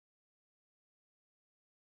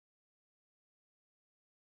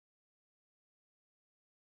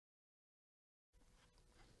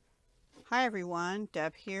Hi everyone,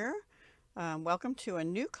 Deb here. Welcome to a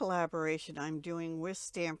new collaboration I'm doing with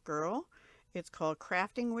Stmpgrl. It's called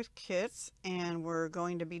Crafting with Kits, and we're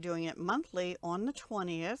going to be doing it monthly on the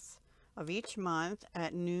 20th of each month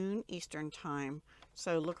at noon Eastern Time.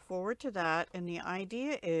 So look forward to that, and the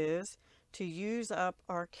idea is to use up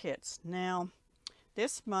our kits. Now,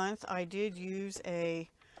 this month I did use a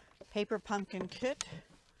paper pumpkin kit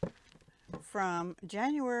from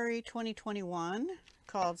January 2021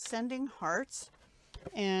 called Sending Hearts,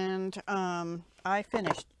 and I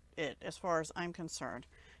finished it as far as I'm concerned.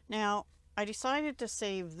 Now I decided to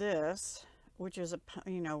save this, which is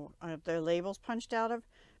the labels punched out of,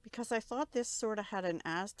 because I thought this sort of had an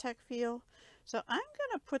Aztec feel. So I'm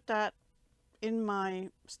going to put that in my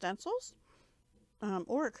stencils,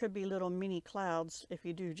 or it could be little mini clouds if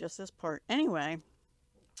you do just this part. Anyway,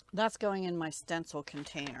 that's going in my stencil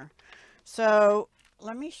container. So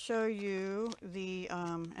let me show you the,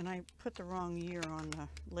 and I put the wrong year on the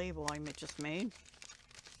label I just made,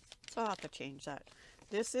 so I'll have to change that.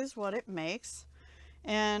 This is what it makes,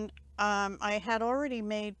 and I had already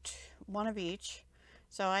made one of each,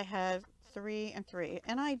 so I had 3 and 3,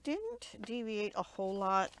 and I didn't deviate a whole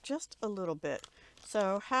lot, just a little bit.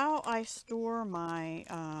 So how I store my,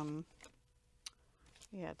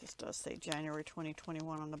 yeah, this does say January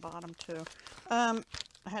 2021 on the bottom too.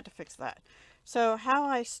 I had to fix that. So how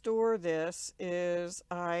I store this is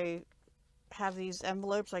I have these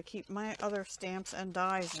envelopes I keep my other stamps and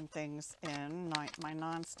dies and things in, my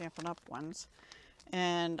non-Stampin' Up! Ones.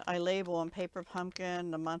 And I label on paper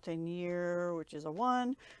pumpkin the month and year, which is a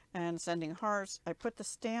 1, and Sending Hearts. I put the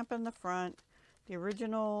stamp in the front, the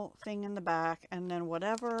original thing in the back, and then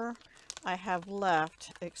whatever I have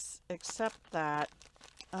left, except that,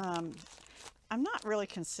 I'm not really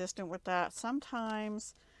consistent with that.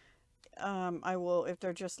 Sometimes I will, if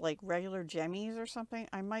they're just like regular gemmies or something,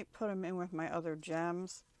 I might put them in with my other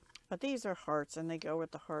gems. But these are hearts, and they go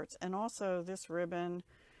with the hearts. And also this ribbon,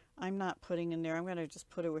 I'm not putting in there. I'm going to just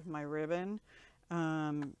put it with my ribbon.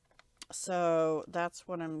 So that's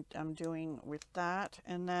what I'm doing with that.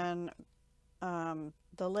 And then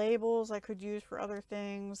the labels I could use for other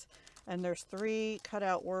things. And there's 3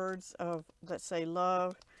 cutout words that say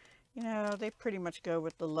love. You know, they pretty much go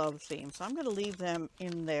with the love theme. So I'm going to leave them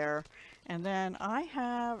in there. And then I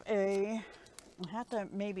have I have to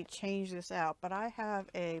maybe change this out, but I have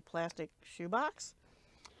a plastic shoebox.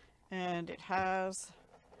 And it has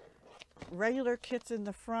regular kits in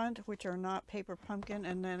the front, which are not paper pumpkin.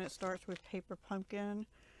 And then it starts with paper pumpkin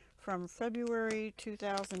from February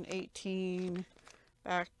 2018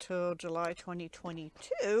 back till July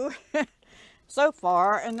 2022. So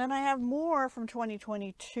far, and then I have more from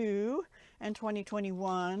 2022 and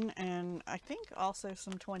 2021, and I think also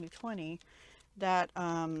some 2020 that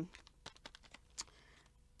are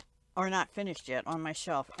not finished yet on my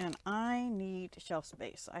shelf, and I need shelf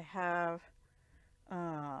space. I have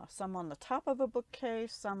some on the top of a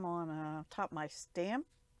bookcase, some on top of my stamp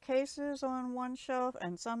cases on one shelf,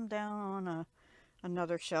 and some down on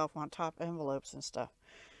another shelf on top envelopes and stuff.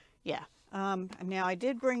 Yeah. Now I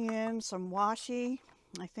did bring in some washi.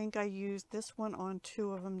 I think I used this one on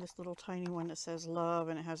 2 of them, this little tiny one that says love,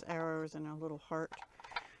 and it has arrows and a little heart,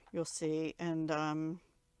 you'll see. And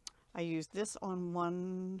I used this on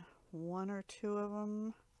one or 2 of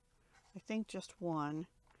them, I think just one.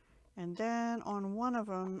 And then on one of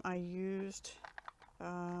them I used,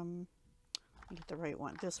 let me get the right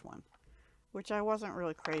one, this one, which I wasn't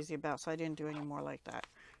really crazy about, so I didn't do any more like that.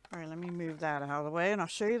 All right, let me move that out of the way, and I'll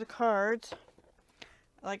show you the cards.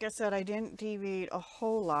 Like I said, I didn't deviate a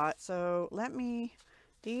whole lot, so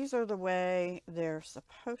these are the way they're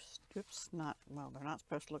supposed, they're not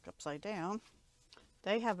supposed to look upside down.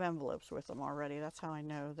 They have envelopes with them already. That's how I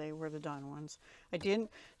know they were the done ones. The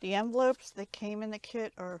envelopes that came in the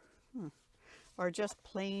kit are just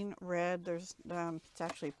plain red. There's, it's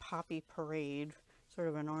actually Poppy Parade, sort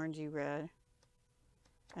of an orangey red.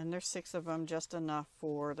 And there's 6 of them, just enough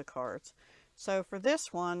for the cards. So for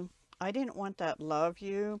this one, I didn't want that love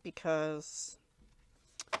you because,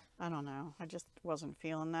 I don't know, I just wasn't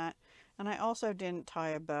feeling that. And I also didn't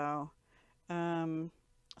tie a bow.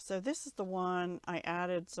 So this is the one I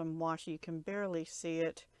added some washi. You can barely see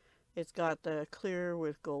it. It's got the clear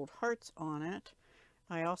with gold hearts on it.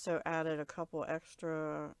 I also added a couple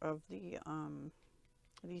extra of the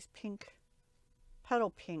these pink,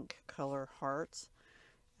 petal pink color hearts.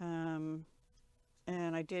 And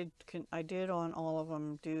I did on all of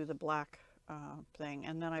them do the black thing,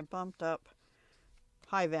 and then I bumped up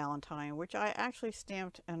High Valentine, which I actually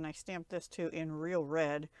stamped, and I stamped this too in real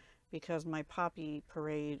red because my Poppy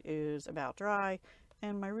Parade is about dry.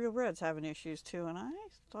 And my Real Red's having issues too, and I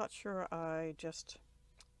thought sure I just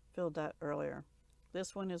filled that earlier.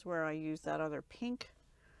 This one is where I use that other pink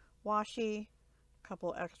washi, a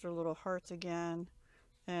couple extra little hearts again.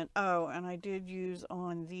 And oh, and I did use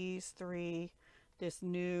on these three this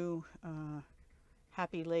new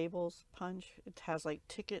Happy Labels punch. It has like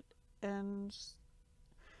ticket ends.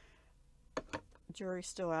 Jury's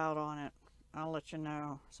still out on it. I'll let you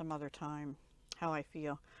know some other time how I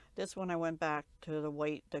feel. This one I went back to the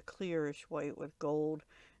white, the clearish white with gold,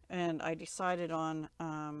 and I decided on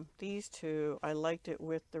these two. I liked it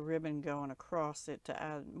with the ribbon going across it to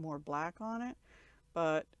add more black on it,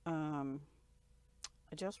 but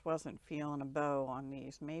I just wasn't feeling a bow on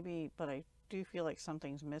these. Maybe, but I do feel like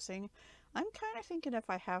something's missing. I'm kind of thinking if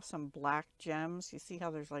I have some black gems, you see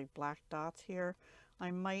how there's like black dots here,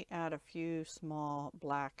 I might add a few small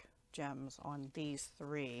black gems on these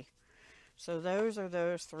three. So those are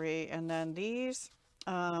those three. And then these,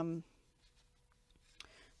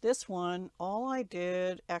 this one, all I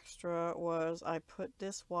did extra was I put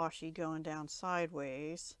this washi going down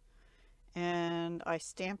sideways, and I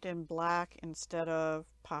stamped in black instead of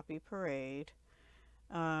Poppy Parade.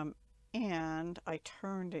 And I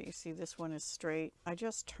turned it. You see this one is straight. I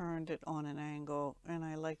just turned it on an angle, and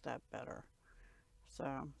I like that better.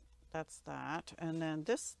 So that's that. And then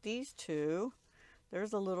these two,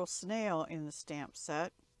 there's a little snail in the stamp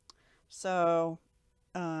set. So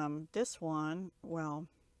this one, well,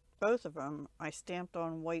 both of them, I stamped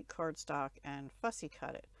on white cardstock and fussy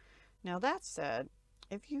cut it. Now that said,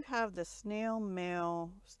 if you have the snail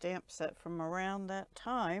mail stamp set from around that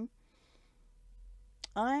time,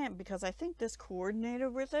 because I think this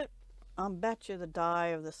coordinated with it, I'll bet you the die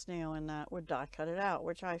of the snail in that would die cut it out,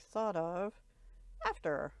 which I thought of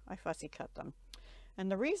after I fussy cut them.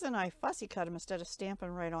 And the reason I fussy cut them instead of stamping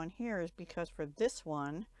right on here is because for this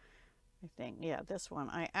one, I think, yeah, this one,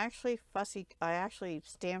 I actually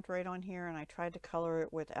stamped right on here, and I tried to color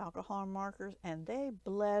it with alcohol markers, and they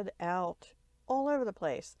bled out all over the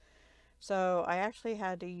place. So I actually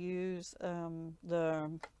had to use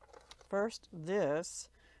first this,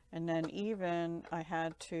 and then even I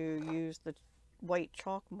had to use the white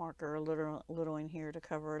chalk marker a little in here to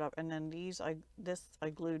cover it up, and then this I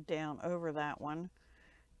glued down over that one.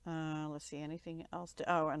 Let's see, anything else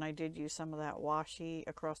oh, and I did use some of that washi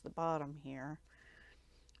across the bottom here.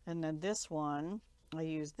 And then this one, I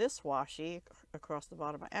used this washi across the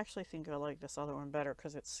bottom. I actually think I like this other one better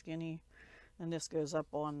because it's skinny, and this goes up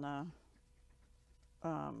on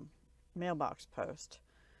the mailbox post.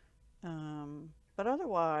 But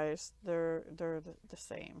otherwise, they're the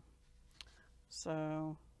same.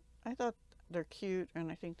 So I thought they're cute,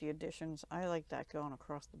 and I think the additions, I like that going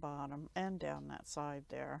across the bottom and down that side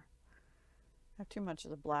there. I have too much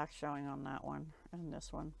of the black showing on that one and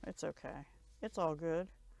this one. It's okay. It's all good.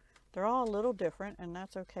 They're all a little different, and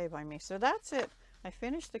that's okay by me. So that's it. I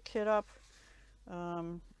finished the kit up,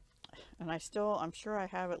 and I'm sure I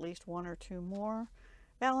have at least one or two more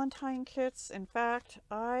Valentine kits. In fact,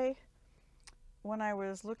 when I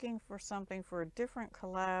was looking for something for a different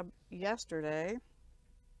collab yesterday,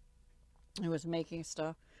 I was making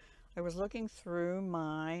stuff. I was looking through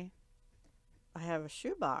I have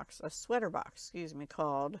a sweater box, excuse me,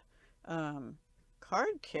 called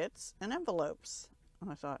card kits and envelopes. And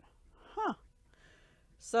I thought, huh.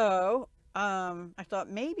 So I thought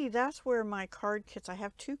maybe that's where my card kits, I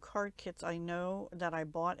have 2 card kits I know that I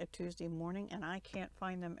bought at Tuesday morning, and I can't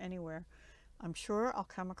find them anywhere. I'm sure I'll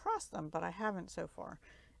come across them, but I haven't so far.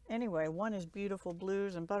 Anyway, one is beautiful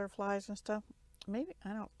blues and butterflies and stuff. Maybe,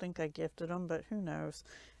 I don't think I gifted them, but who knows.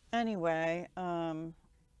 Anyway,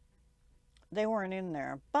 they weren't in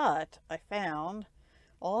there, but I found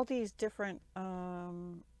all these different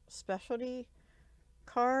specialty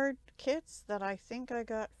card kits that I think I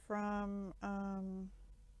got from,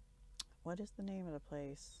 what is the name of the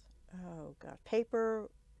place? Oh God, Paper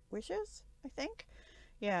Wishes, I think.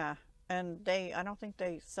 Yeah, and I don't think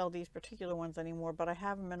they sell these particular ones anymore, but I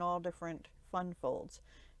have them in all different fun folds.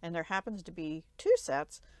 And there happens to be 2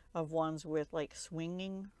 sets of ones with like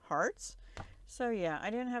swinging hearts. So yeah, I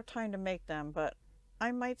didn't have time to make them, but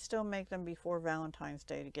I might still make them before Valentine's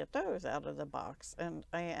Day to get those out of the box. And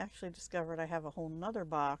I actually discovered I have a whole nother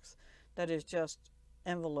box that is just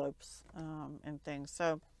envelopes and things.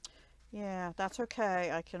 So yeah, that's okay.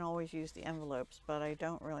 I can always use the envelopes, but I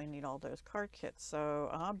don't really need all those card kits. So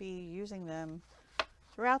I'll be using them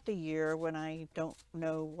throughout the year when I don't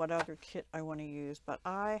know what other kit I want to use. But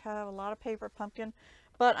I have a lot of paper pumpkin,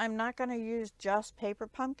 but I'm not going to use just paper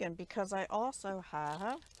pumpkin because I also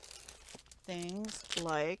have things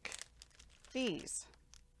like these.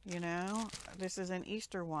 You know, this is an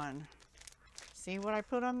Easter one. See what I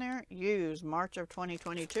put on there? Use March of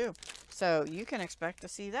 2022. So you can expect to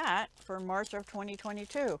see that for March of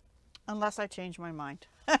 2022, unless I change my mind.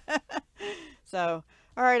 So,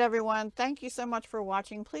 all right, everyone. Thank you so much for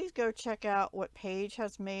watching. Please go check out what Paige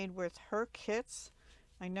has made with her kits.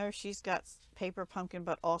 I know she's got paper pumpkin,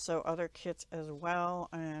 but also other kits as well,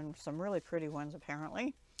 and some really pretty ones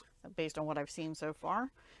apparently, based on what I've seen so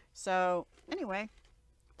far. So anyway,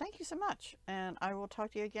 thank you so much, and I will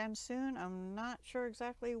talk to you again soon. I'm not sure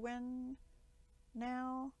exactly when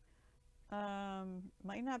now.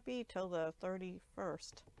 Might not be till the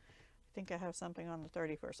 31st. I think I have something on the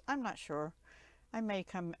 31st. I'm not sure. I may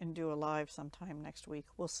come and do a live sometime next week.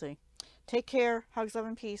 We'll see. Take care. Hugs, love,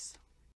 and peace.